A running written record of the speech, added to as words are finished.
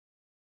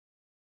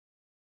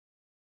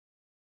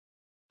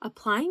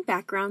Applying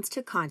backgrounds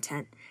to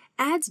content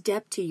adds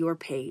depth to your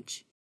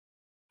page.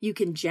 You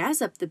can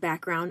jazz up the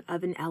background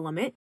of an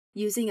element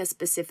using a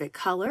specific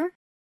color,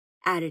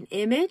 add an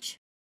image,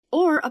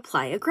 or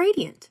apply a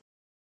gradient.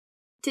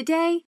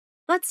 Today,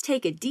 let's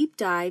take a deep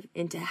dive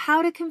into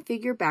how to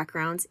configure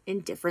backgrounds in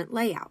different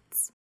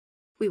layouts.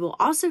 We will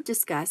also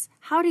discuss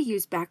how to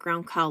use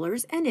background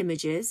colors and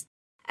images,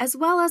 as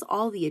well as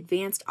all the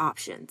advanced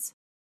options.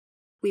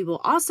 We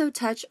will also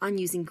touch on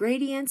using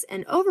gradients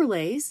and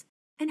overlays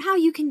and how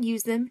you can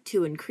use them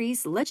to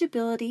increase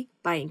legibility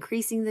by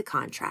increasing the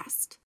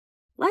contrast.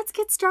 Let's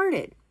get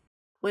started.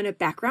 When a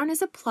background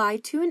is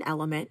applied to an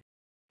element,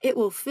 it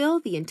will fill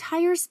the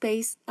entire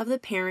space of the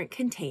parent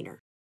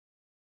container.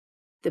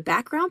 The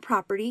background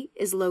property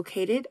is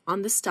located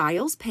on the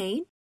Styles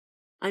pane,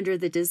 under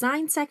the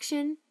Design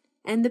section,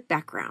 and the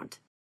background.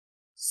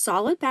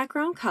 Solid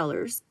background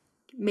colors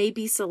may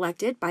be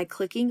selected by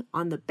clicking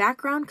on the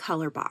background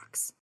color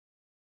box.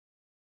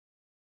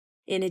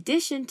 In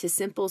addition to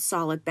simple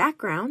solid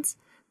backgrounds,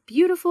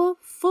 beautiful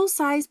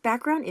full-size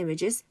background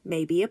images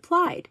may be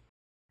applied.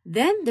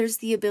 Then there's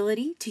the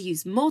ability to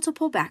use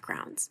multiple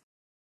backgrounds.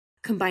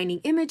 Combining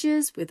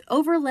images with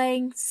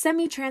overlaying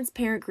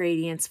semi-transparent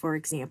gradients, for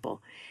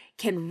example,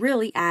 can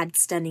really add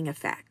stunning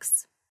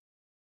effects.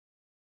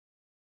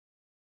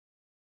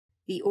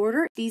 The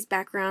order these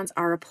backgrounds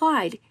are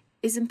applied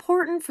is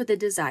important for the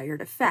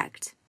desired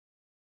effect.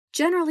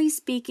 Generally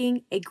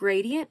speaking, a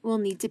gradient will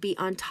need to be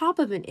on top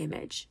of an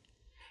image,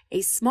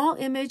 a small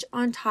image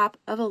on top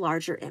of a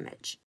larger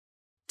image.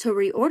 To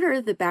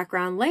reorder the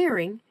background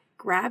layering,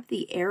 grab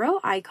the arrow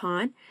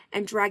icon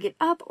and drag it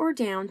up or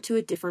down to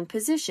a different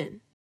position.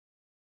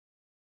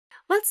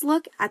 Let's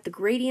look at the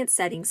gradient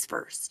settings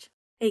first.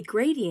 A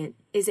gradient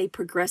is a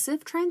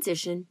progressive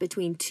transition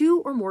between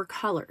two or more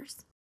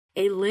colors.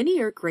 A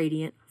linear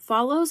gradient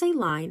follows a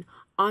line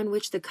on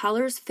which the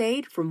colors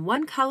fade from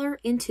one color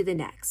into the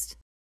next.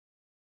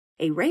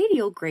 A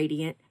radial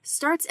gradient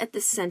starts at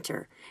the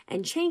center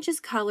and changes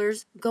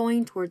colors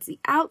going towards the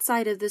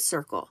outside of the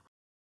circle.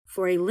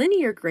 For a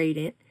linear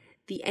gradient,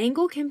 the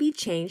angle can be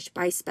changed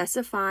by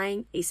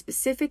specifying a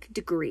specific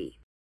degree.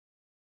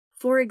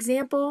 For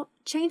example,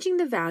 changing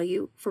the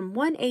value from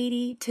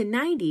 180 to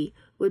 90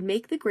 would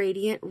make the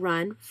gradient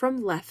run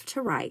from left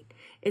to right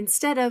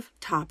instead of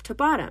top to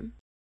bottom.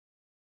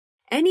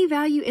 Any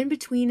value in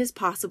between is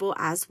possible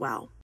as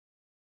well.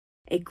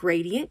 A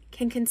gradient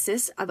can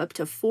consist of up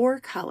to 4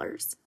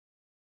 colors.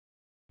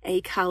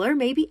 A color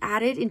may be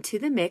added into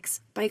the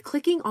mix by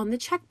clicking on the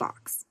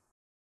checkbox.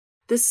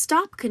 The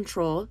stop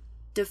control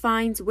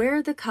defines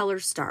where the color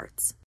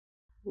starts.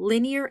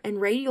 Linear and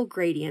radial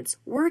gradients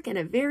work in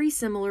a very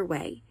similar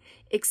way,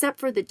 except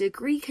for the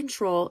degree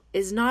control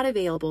is not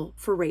available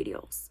for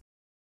radials.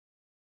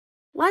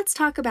 Let's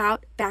talk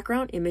about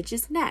background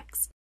images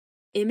next.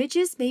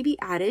 Images may be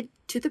added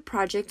to the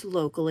project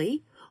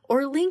locally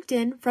or linked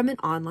in from an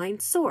online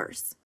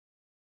source.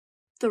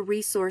 The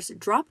resource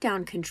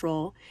drop-down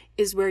control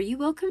is where you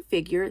will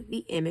configure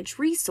the image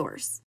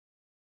resource.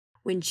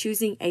 When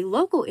choosing a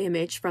local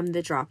image from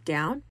the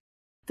drop-down,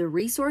 the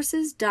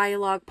Resources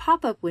dialog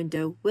pop-up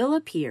window will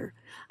appear,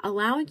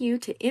 allowing you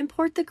to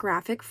import the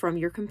graphic from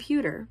your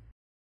computer.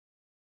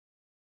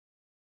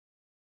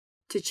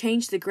 To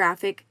change the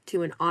graphic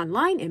to an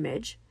online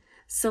image,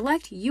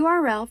 select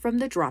URL from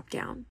the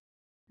drop-down.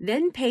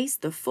 Then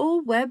paste the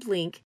full web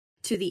link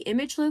to the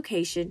image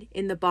location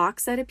in the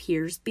box that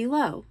appears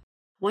below.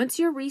 Once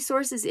your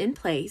resource is in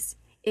place,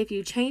 if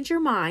you change your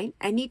mind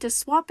and need to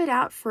swap it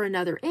out for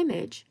another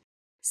image,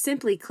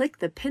 simply click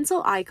the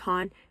pencil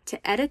icon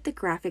to edit the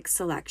graphic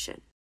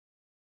selection.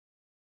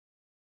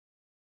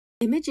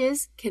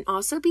 Images can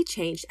also be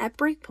changed at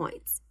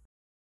breakpoints.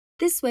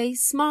 This way,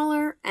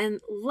 smaller and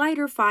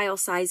lighter file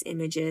size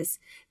images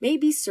may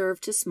be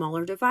served to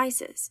smaller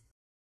devices.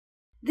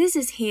 This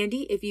is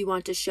handy if you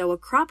want to show a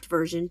cropped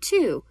version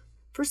too,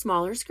 for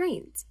smaller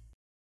screens.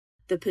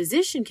 The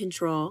position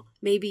control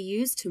may be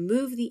used to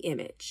move the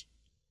image.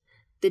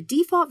 The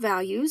default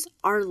values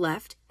are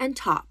left and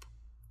top.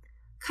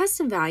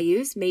 Custom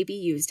values may be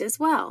used as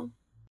well.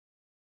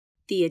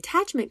 The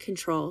attachment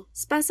control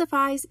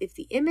specifies if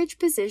the image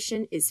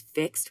position is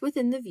fixed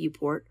within the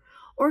viewport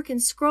or can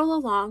scroll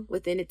along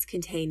within its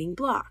containing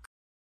block.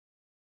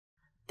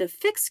 The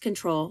fixed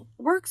control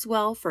works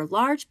well for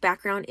large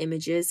background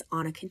images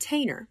on a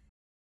container.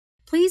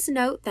 Please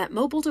note that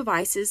mobile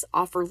devices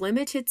offer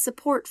limited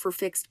support for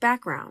fixed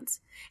backgrounds,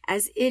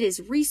 as it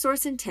is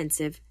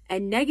resource-intensive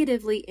and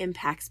negatively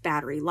impacts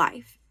battery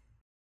life.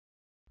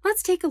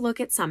 Let's take a look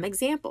at some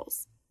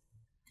examples.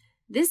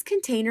 This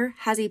container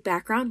has a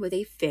background with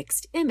a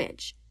fixed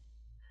image.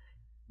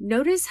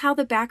 Notice how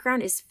the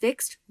background is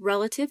fixed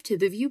relative to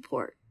the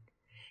viewport.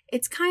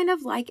 It's kind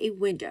of like a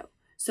window,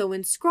 so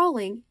when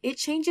scrolling, it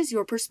changes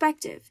your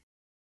perspective.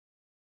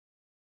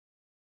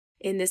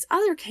 In this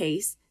other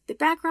case, the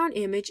background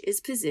image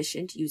is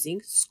positioned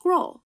using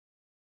scroll.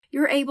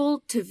 You're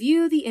able to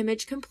view the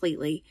image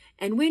completely,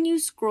 and when you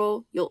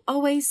scroll, you'll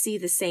always see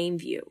the same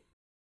view.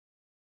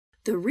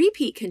 The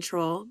repeat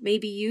control may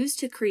be used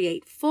to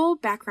create full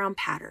background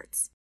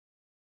patterns.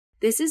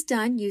 This is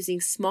done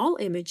using small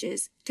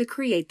images to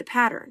create the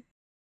pattern.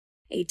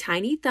 A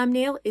tiny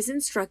thumbnail is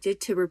instructed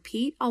to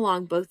repeat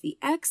along both the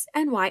X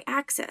and Y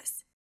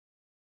axis.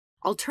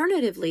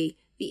 Alternatively,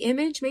 the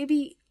image may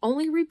be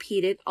only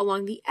repeated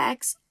along the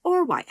X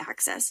or Y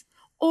axis,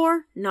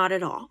 or not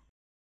at all.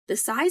 The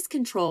size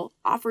control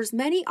offers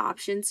many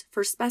options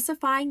for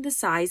specifying the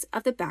size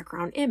of the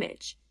background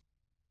image.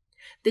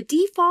 The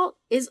default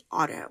is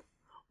Auto,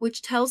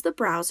 which tells the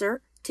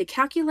browser to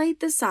calculate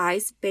the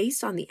size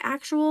based on the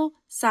actual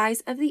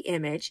size of the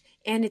image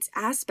and its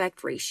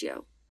aspect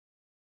ratio.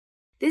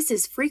 This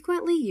is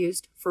frequently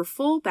used for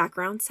full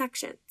background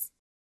sections.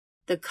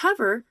 The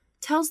Cover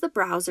tells the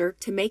browser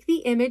to make the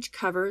image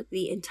cover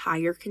the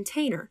entire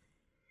container,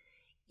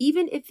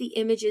 even if the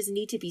images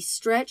need to be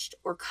stretched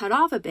or cut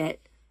off a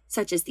bit,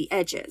 such as the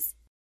edges.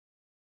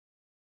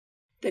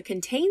 The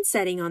Contain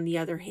setting, on the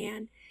other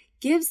hand,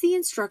 gives the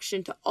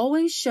instruction to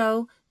always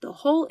show the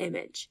whole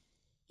image,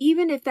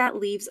 even if that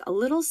leaves a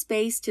little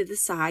space to the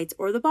sides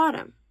or the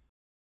bottom.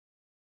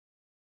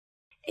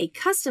 A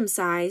custom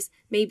size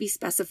may be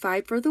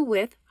specified for the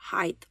width,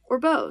 height, or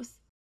both.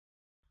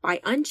 By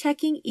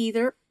unchecking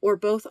either or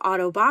both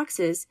auto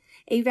boxes,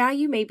 a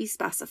value may be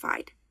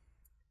specified.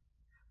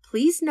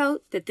 Please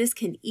note that this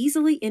can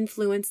easily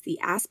influence the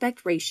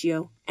aspect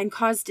ratio and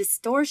cause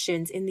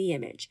distortions in the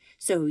image,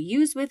 so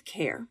use with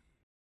care.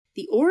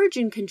 The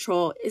Origin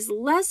control is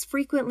less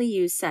frequently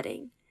used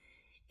setting.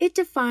 It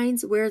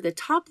defines where the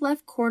top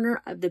left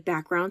corner of the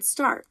background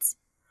starts.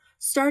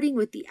 Starting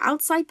with the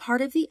outside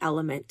part of the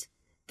element,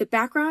 the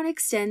background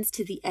extends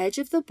to the edge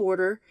of the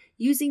border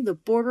using the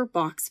border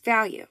box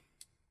value.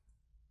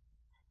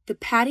 The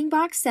padding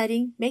box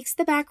setting makes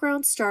the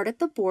background start at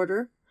the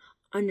border,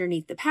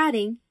 underneath the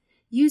padding,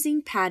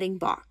 using padding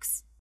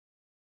box.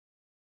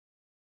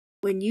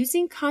 When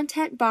using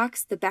content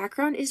box, the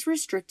background is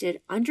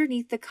restricted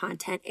underneath the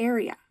content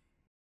area.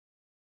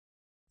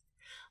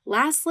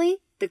 Lastly,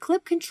 the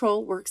clip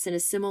control works in a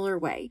similar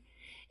way,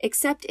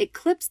 except it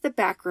clips the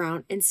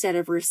background instead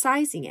of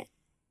resizing it.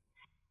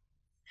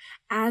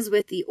 As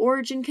with the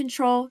Origin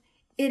control,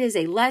 it is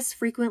a less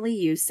frequently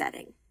used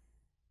setting.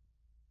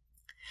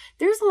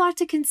 There's a lot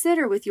to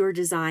consider with your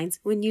designs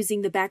when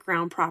using the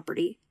background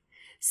property.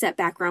 Set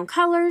background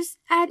colors,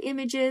 add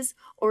images,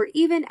 or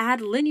even add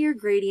linear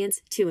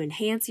gradients to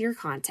enhance your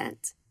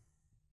content.